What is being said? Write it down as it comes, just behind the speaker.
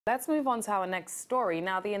Let's move on to our next story.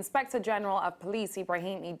 Now, the Inspector General of Police,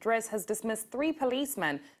 Ibrahim Idris, has dismissed 3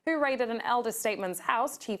 policemen who raided an elder statesman's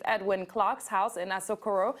house, Chief Edwin Clark's house in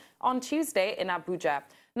Asokoro, on Tuesday in Abuja.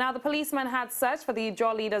 Now, the policemen had searched for the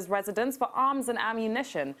Ijaw leader's residence for arms and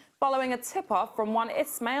ammunition, following a tip-off from one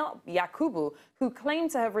Ismail Yakubu, who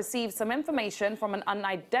claimed to have received some information from an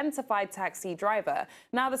unidentified taxi driver.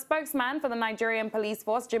 Now, the spokesman for the Nigerian police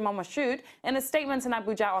force, Ijaw, in a statement in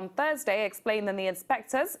Abuja on Thursday, explained that the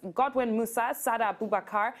inspectors, Godwin Musa, Sada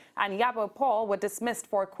Abubakar, and Yabo Paul, were dismissed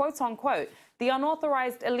for, quote-unquote, the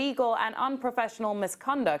unauthorized, illegal and unprofessional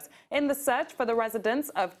misconduct in the search for the residence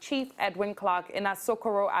of Chief Edwin Clark in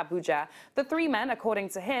Asokoro, Abuja. The 3 men, according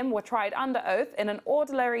to him, were tried under oath in an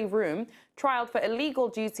ordinary room, trialed for illegal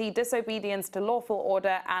duty, disobedience to lawful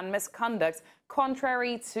order and misconduct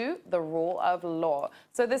contrary to the rule of law.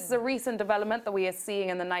 So this is a recent development that we are seeing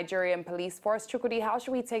in the Nigerian police force. Chukudi, how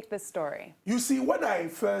should we take this story? You see, when I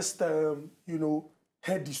first, heard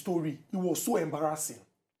the story, it was so embarrassing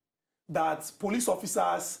that police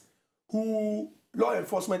officers law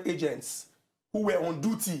enforcement agents who were on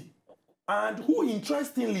duty and who,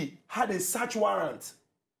 interestingly, had a search warrant,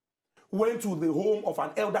 went to the home of an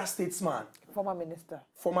elder statesman. Former minister,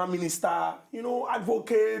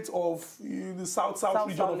 advocate of the South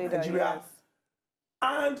region of Nigeria, yes,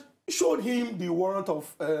 and showed him the warrant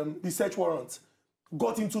of, the search warrant,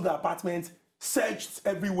 got into the apartment, searched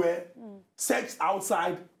everywhere, searched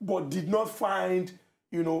outside, but did not find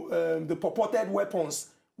the purported weapons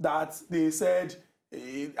that they said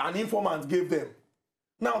an informant gave them.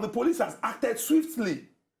 Now, the police has acted swiftly,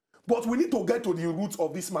 but we need to get to the roots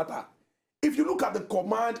of this matter. If you look at the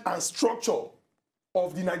command and structure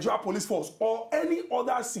of the Nigeria police force or any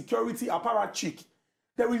other security apparatchik,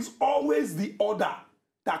 there is always the order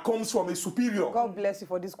that comes from a superior. God bless you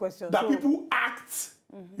for this question. That people act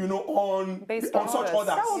on such orders.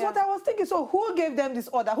 That was what I was thinking. So who gave them this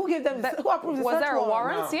order? Who gave them this? Who approved the search warrant? Was there a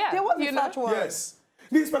warrant? Yeah. There was a search warrant. Yes.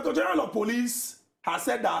 The Inspector General of Police has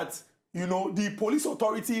said that, the police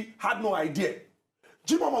authority had no idea.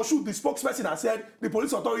 Jimoh Moshood, the spokesperson, has said the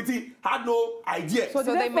police authority had no idea. So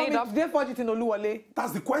they made up. They forged it in Oluwole.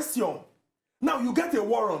 That's the question. Now you get a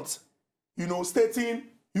warrant, stating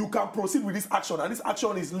you can proceed with this action, and this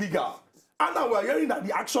action is legal. And now we're hearing that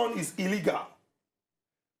the action is illegal.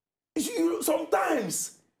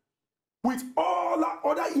 Sometimes, with all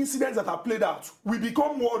other incidents that are played out, we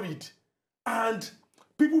become worried and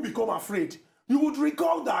people become afraid. You would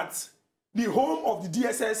recall that the home of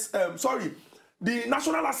the the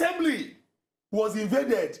National Assembly was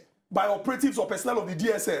invaded by operatives or personnel of the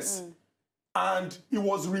DSS. And it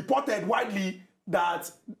was reported widely that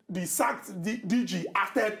the sacked DG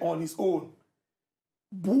acted on his own.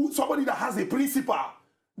 Somebody that has a principle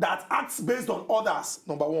that acts based on others,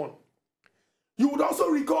 number one. You would also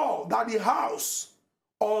recall that the house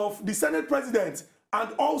of the Senate President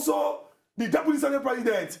and also the Deputy Senate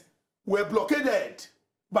President were blockaded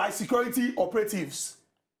by security operatives.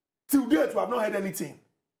 Till date, we have not heard anything.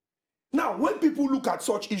 Now, when people look at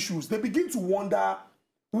such issues, they begin to wonder,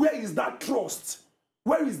 where is that trust?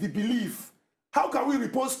 Where is the belief? How can we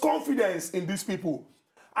repose confidence in these people?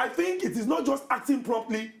 I think it is not just acting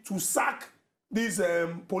promptly to sack these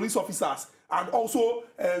police officers and also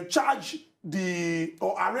charge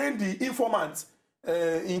or arraign the informant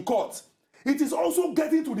in court. It is also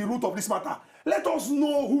getting to the root of this matter. Let us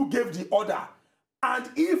know who gave the order and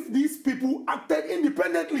if these people acted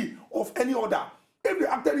independently of any order. If they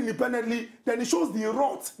acted independently, then it shows the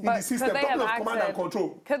rot in the system, talking of command and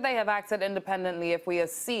control. Could they have acted independently if we are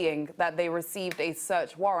seeing that they received a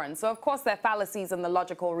search warrant? So, of course, there are fallacies in the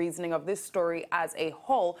logical reasoning of this story as a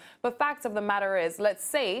whole. But fact of the matter is, let's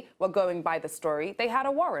say we're going by the story, they had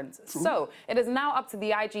a warrant. True. So it is now up to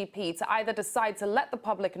the IGP to either decide to let the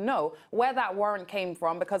public know where that warrant came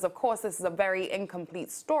from, because, of course, this is a very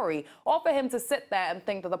incomplete story, or for him to sit there and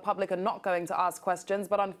think that the public are not going to ask questions.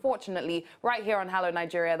 But unfortunately, right here on Hello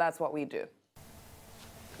Nigeria, that's what we do.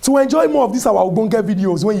 To enjoy more of these our Ogbonge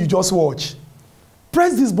videos when you just watch,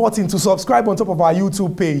 press this button to subscribe on top of our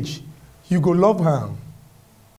YouTube page. You go love her.